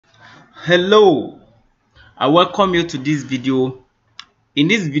Hello, I welcome you to this video. In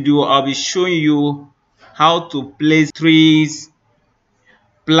this video, I'll be showing you how to place trees,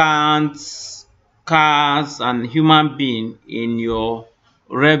 plants, cars, and human being in your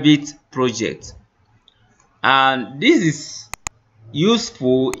Revit project. And this is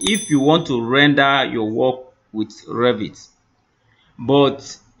useful if you want to render your work with Revit.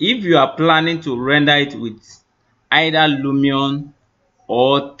 But if you are planning to render it with either Lumion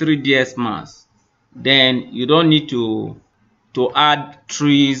or 3ds Max, then you don't need to add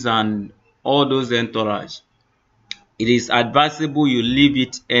trees and all those entourage. It is advisable you leave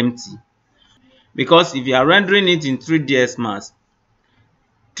it empty, because if you are rendering it in 3ds Max,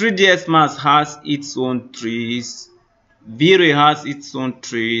 3ds Max has its own trees, V-Ray has its own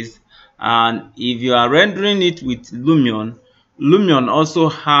trees, and if you are rendering it with Lumion, Lumion also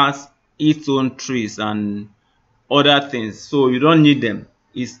has its own trees and other things, so you don't need them.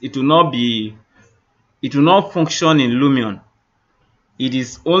 It will not function in Lumion. It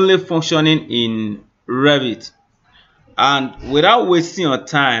is only functioning in Revit. And without wasting your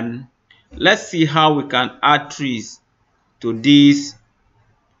time, let's see how we can add trees to this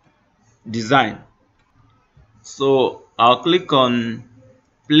design. So I'll click on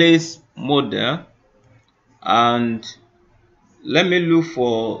place model and let me look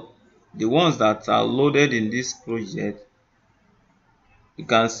for the ones that are loaded in this project. You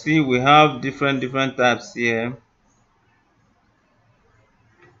can see we have different types here.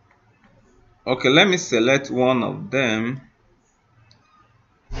 Okay, let me select one of them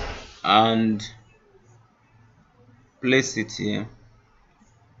and place it here.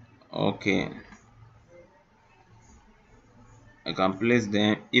 Okay, I can place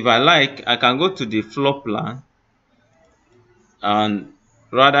them. If I like, I can go to the floor plan and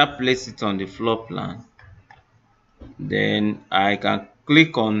rather place it on the floor plan. Then I can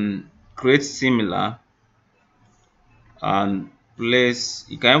click on create similar and place.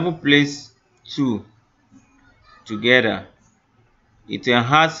 You can even place two together. It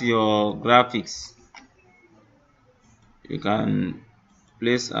enhances your graphics. You can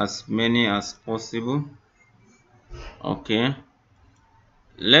place as many as possible. Okay,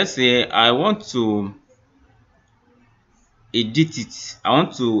 let's say I want to edit it. I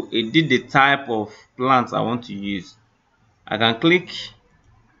want to edit the type of plant I want to use. I can click.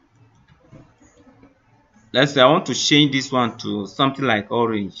 Let's say I want to change this one to something like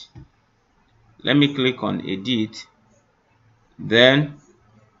orange. Let me click on edit. Then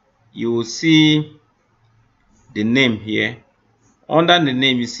you will see the name here. Under the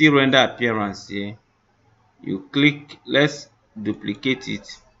name, you see render appearance here. You click. Let's duplicate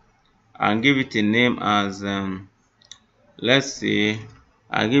it and give it a name as let's say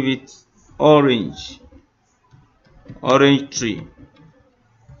I give it orange tree.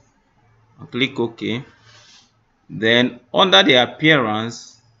 I'll click OK. Then under the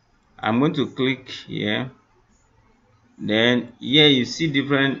appearance, I'm going to click here. Then here you see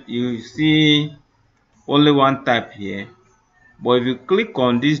you see only one type here, but if you click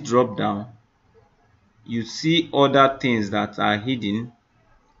on this drop down, you see other things that are hidden.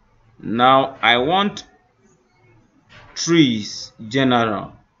 Now I want trees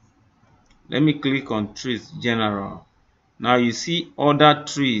general. Let me click on trees general. Now you see other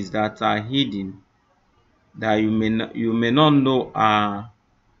trees that are hidden that you may not know are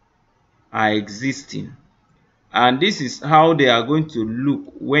existing, and this is how they are going to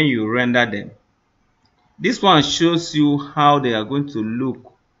look when you render them. This one shows you how they are going to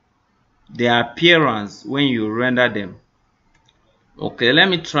look, their appearance when you render them. Okay, let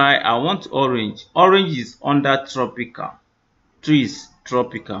me try. I want orange. Orange is under tropical trees,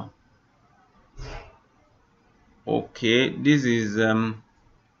 tropical. Okay, this is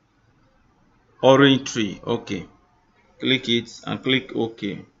orange tree. Okay, click it and click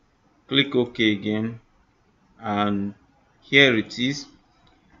OK. Click OK again, and here it is.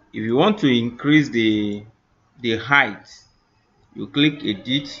 If you want to increase the height, you click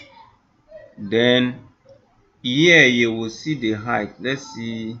edit. Then here you will see the height. Let's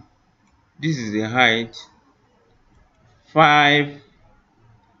see, this is the height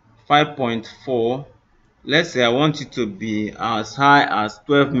 5.4. let's say I want it to be as high as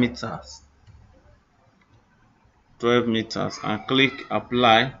 12 meters, and click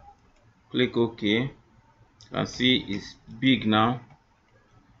apply. Click OK. You can see it's big now.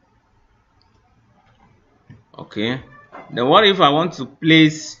 Okay, then what if I want to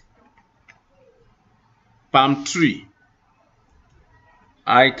place palm tree?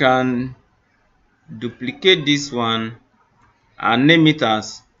 I can duplicate this one and name it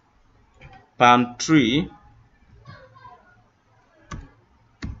as palm tree.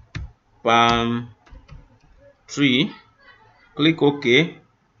 palm tree, click OK,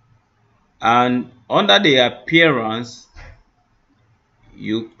 and under the appearance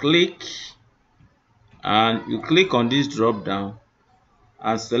you click on this drop down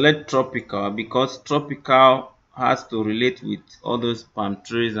and select tropical, because tropical has to relate with all those palm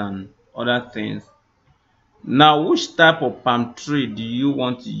trees and other things. Now, which type of palm tree do you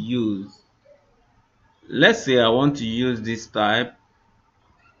want to use? Let's say I want to use this type,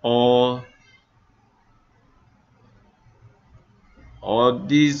 or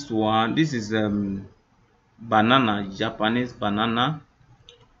this one. This is banana, Japanese banana.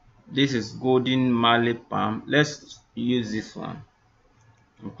 This is golden Malay palm. Let's use this one.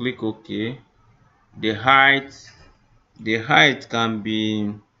 And click OK. The height can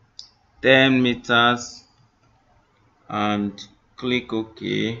be 10 meters, and click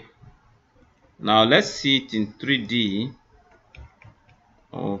OK. Now let's see it in 3D.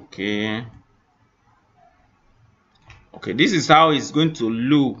 Okay, this is how it's going to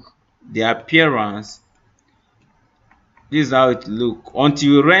look, the appearance. This is how it look until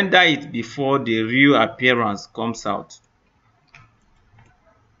you render it before the real appearance comes out.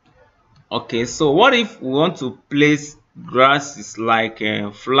 Okay, so what if we want to place grasses like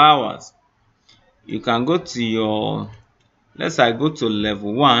flowers? You can go to your, let's say I go to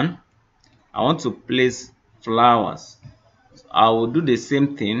level 1. I want to place flowers. I will do the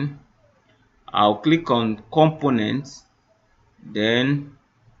same thing. I'll click on components, then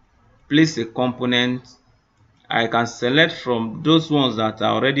place a component. I can select from those ones that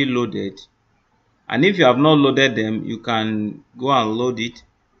are already loaded, and if you have not loaded them, you can go and load it.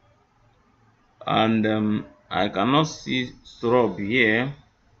 And I cannot see shrub here.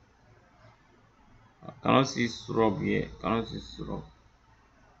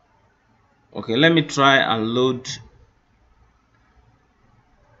 Okay, let me try and load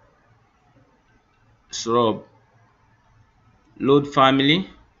shrub. Load family.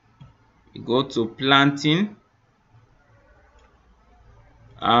 You go to planting,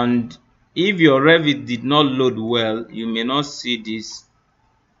 and if your Revit did not load well, you may not see this.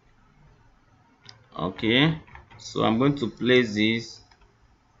 Okay, so I'm going to place this.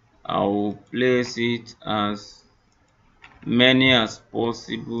 I will place it as many as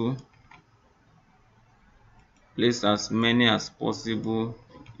possible. Place as many as possible.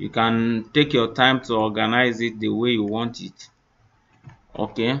 You can take your time to organize it the way you want it.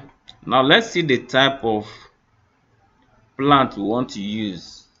 Okay, now let's see the type of plant we want to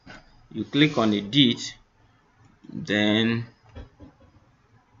use. You click on edit, then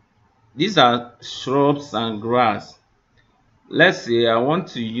these are shrubs and grass. Let's say I want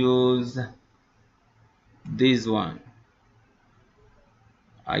to use this one.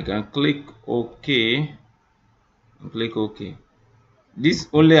 I can click OK and click OK. This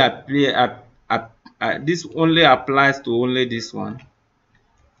only applies to only this one.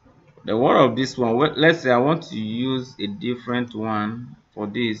 The one of this one, let's say I want to use a different one for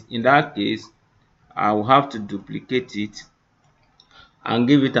this. In that case, I will have to duplicate it and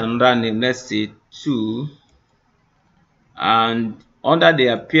give it another name. Let's say 2. And under the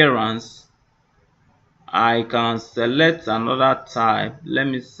appearance, I can select another type. Let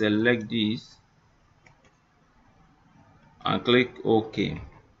me select this and click OK.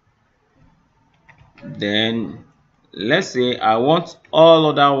 Then let's say I want all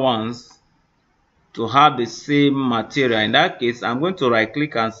other ones to have the same material. In that case, I'm going to right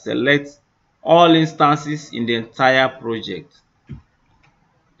click and select all instances in the entire project.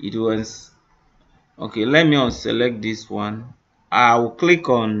 It was okay. Let me unselect this one. I will click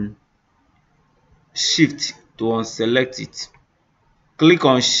on Shift to unselect it. Click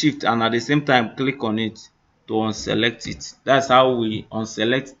on Shift and at the same time click on it to unselect it. That's how we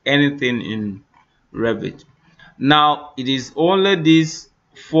unselect anything in Revit. Now it is only these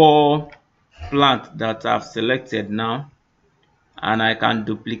 4 plants that I've selected now, and I can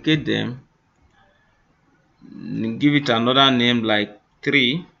duplicate them, give it another name like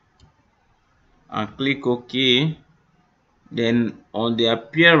 3 and click OK. Then on the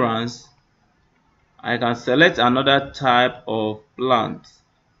appearance, I can select another type of plant.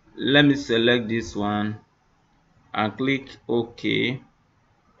 Let me select this one and click OK.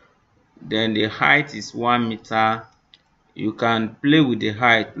 Then the height is 1 meter. You can play with the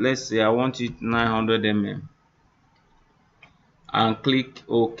height. Let's say I want it 900 mm and click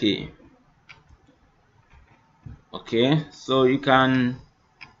OK. Okay, so you can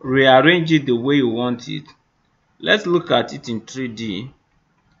rearrange it the way you want it. Let's look at it in 3D.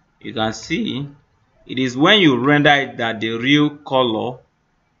 You can see it is when you render it that the real color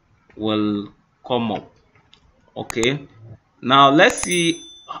will come up. Okay, now let's see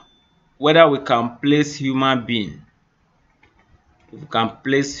whether we can place human being. If we can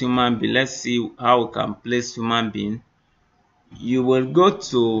place human being, let's see how we can place human being. You will go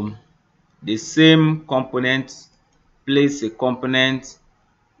to the same component, place a component.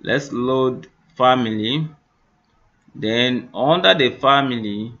 Let's load family. Then under the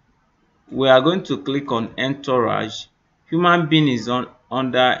family, we are going to click on entourage. Human being is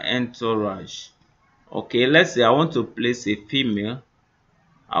under entourage. Okay, let's say I want to place a female.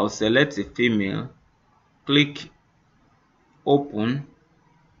 I'll select a female, click open,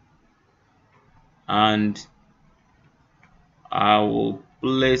 and I will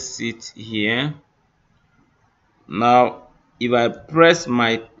place it here. Now if I press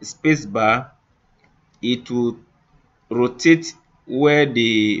my space bar, it will rotate where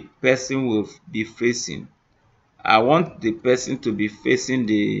the person will be facing. I want the person to be facing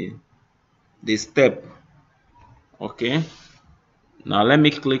the step. Okay, now let me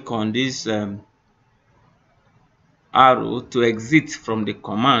click on this arrow to exit from the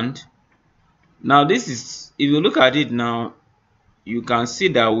command. Now this is, if you look at it now, you can see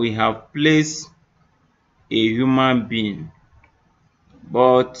that we have placed a human being,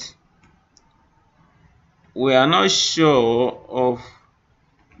 but we are not sure of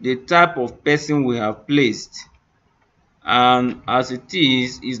the type of person we have placed. And as it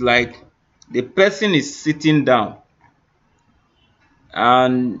is like the person is sitting down,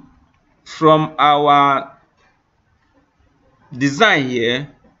 and from our design here,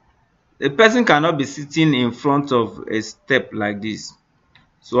 the person cannot be sitting in front of a step like this.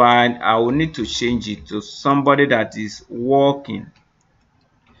 So I will need to change it to somebody that is walking.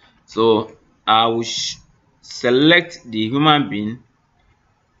 So I will select the human being,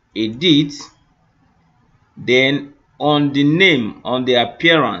 edit, then on the name, on the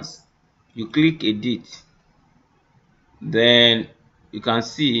appearance, you click edit. Then you can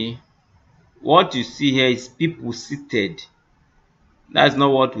see what you see here is people seated. That's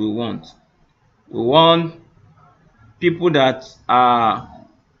not what we want. We want people that are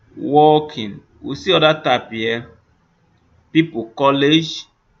walking. We see other type here: people college,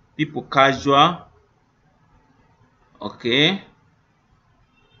 people casual. Okay,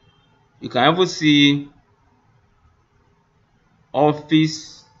 you can even see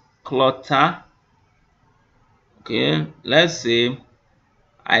office clutter. Okay, let's say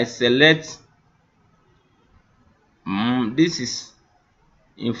I select this is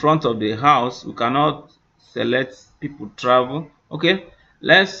in front of the house. We cannot select people travel. Okay,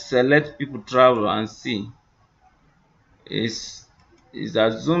 let's select people travel and see. Is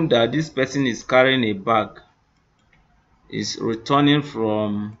assumed that this person is carrying a bag, is returning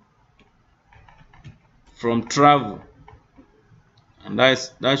from travel, and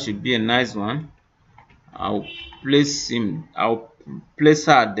that should be a nice one. I'll place him, I'll place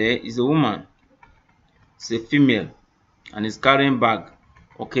her there. Is a woman, it's a female, and is carrying bag.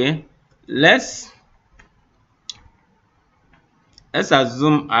 Okay, let's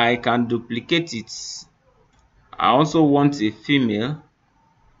assume I can duplicate it. I also want a female,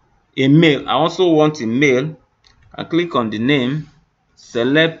 a male. I also want a male. I click on the name,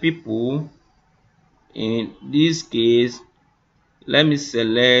 select people. In this case, let me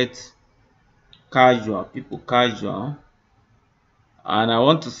select casual, people casual, and I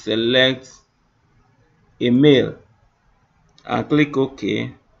want to select a male and click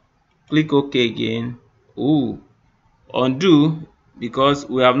OK. Click OK again. Undo, because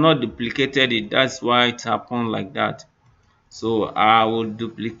we have not duplicated it. That's why it happened like that. So I will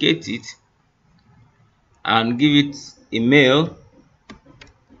duplicate it and give it a male.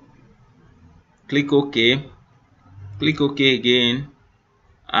 Click OK. Click OK again,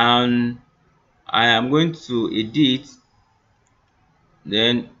 and I am going to edit,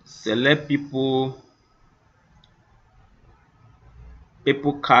 then select people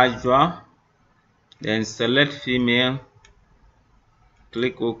casual, then select female,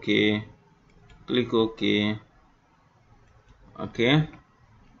 click OK, click OK. Okay,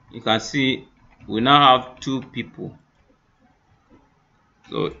 you can see we now have two people.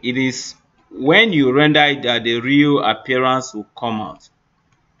 So it is when you render it that the real appearance will come out.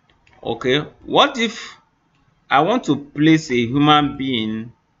 Okay, what if I want to place a human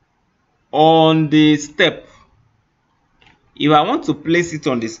being on the step? If I want to place it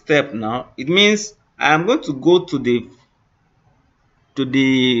on the step now, it means I am going to go to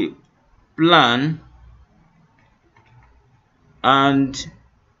the plan, and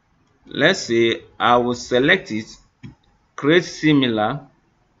let's say I will select it, create similar,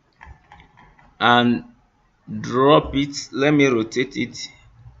 and drop it. Let me rotate it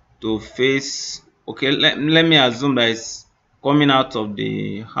to face. Okay, let me assume that coming out of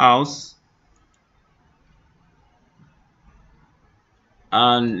the house.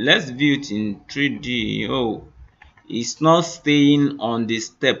 And let's view it in 3D. Oh, it's not staying on the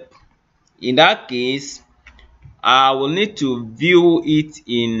step. In that case, I will need to view it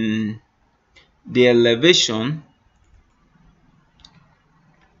in the elevation.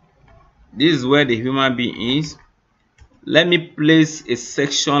 This is where the human being is. Let me place a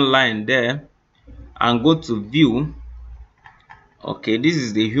section line there and go to view. Okay, this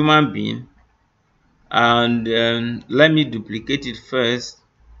is the human being, and let me duplicate it first.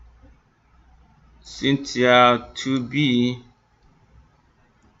 Cynthia 2B,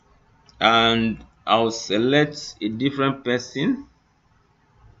 and I'll select a different person.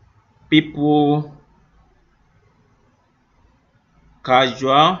 People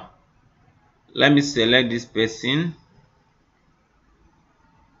casual. Let me select this person,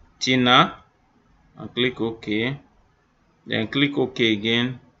 Tina, and click OK. Then click OK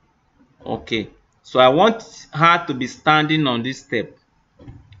again. Okay, so I want her to be standing on this step.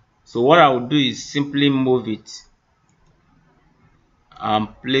 So what I will do is simply move it and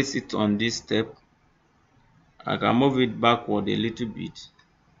place it on this step. I can move it backward a little bit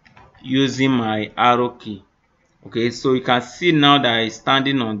using my arrow key. Okay, so you can see now that it's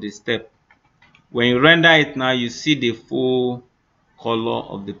standing on the step. When you render it now, you see the full color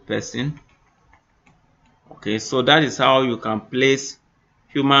of the person. Okay, so that is how you can place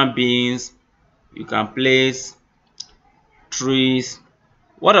human beings. You can place trees.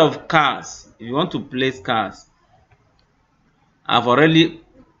 What of cars? If you want to place cars, I've already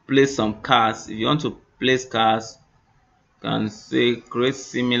placed some cars. If you want to place cars, you can say create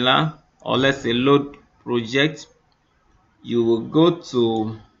similar, or let's say load project. You will go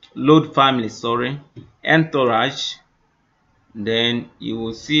to load family, entourage. Then you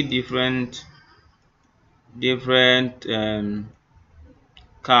will see different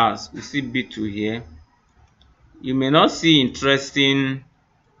cars. You see B2 here. You may not see interesting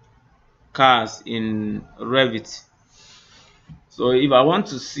cars in Revit. So if I want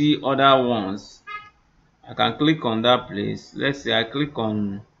to see other ones, I can click on that place. Let's say I click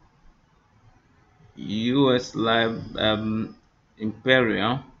on US Live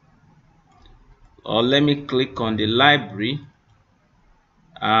Imperial, or let me click on the library,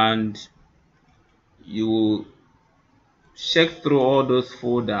 and you will check through all those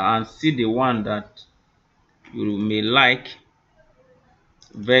folders and see the one that you may like.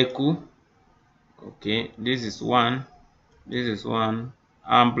 Vehicle, okay, this is one, this is one.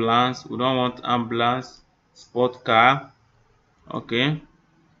 Ambulance, we don't want ambulance. Sport car, okay,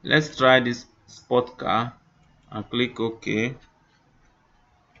 let's try this sport car and click OK.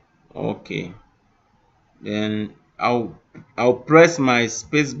 Okay, then I'll press my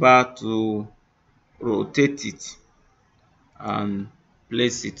space bar to rotate it and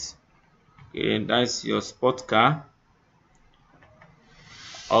place it. Okay, that's your sport car.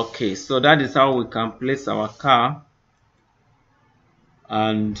 Okay, so that is how we can place our car,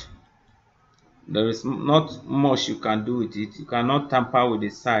 and there is not much you can do with it. You cannot tamper with the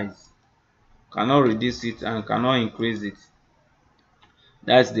size, cannot reduce it, and cannot increase it.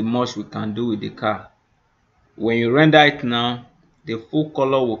 That's the much we can do with the car. When you render it now, the full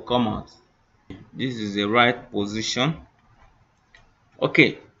color will come out. This is the right position.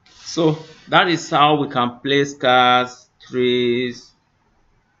 Okay, so that is how we can place cars, trees,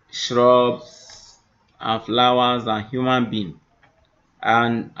 shrubs, and flowers, and human being.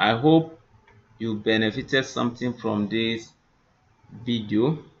 And I hope you benefited something from this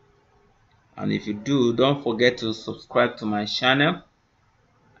video, and if you do, don't forget to subscribe to my channel,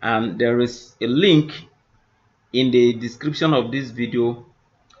 and there is a link in the description of this video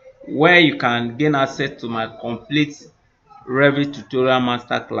where you can gain access to my complete Revit tutorial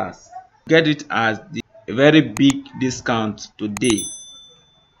masterclass. Get it as a very big discount today.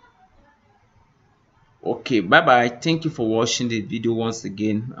 Okay, bye bye. Thank you for watching the video once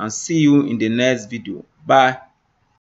again, and see you in the next video. Bye.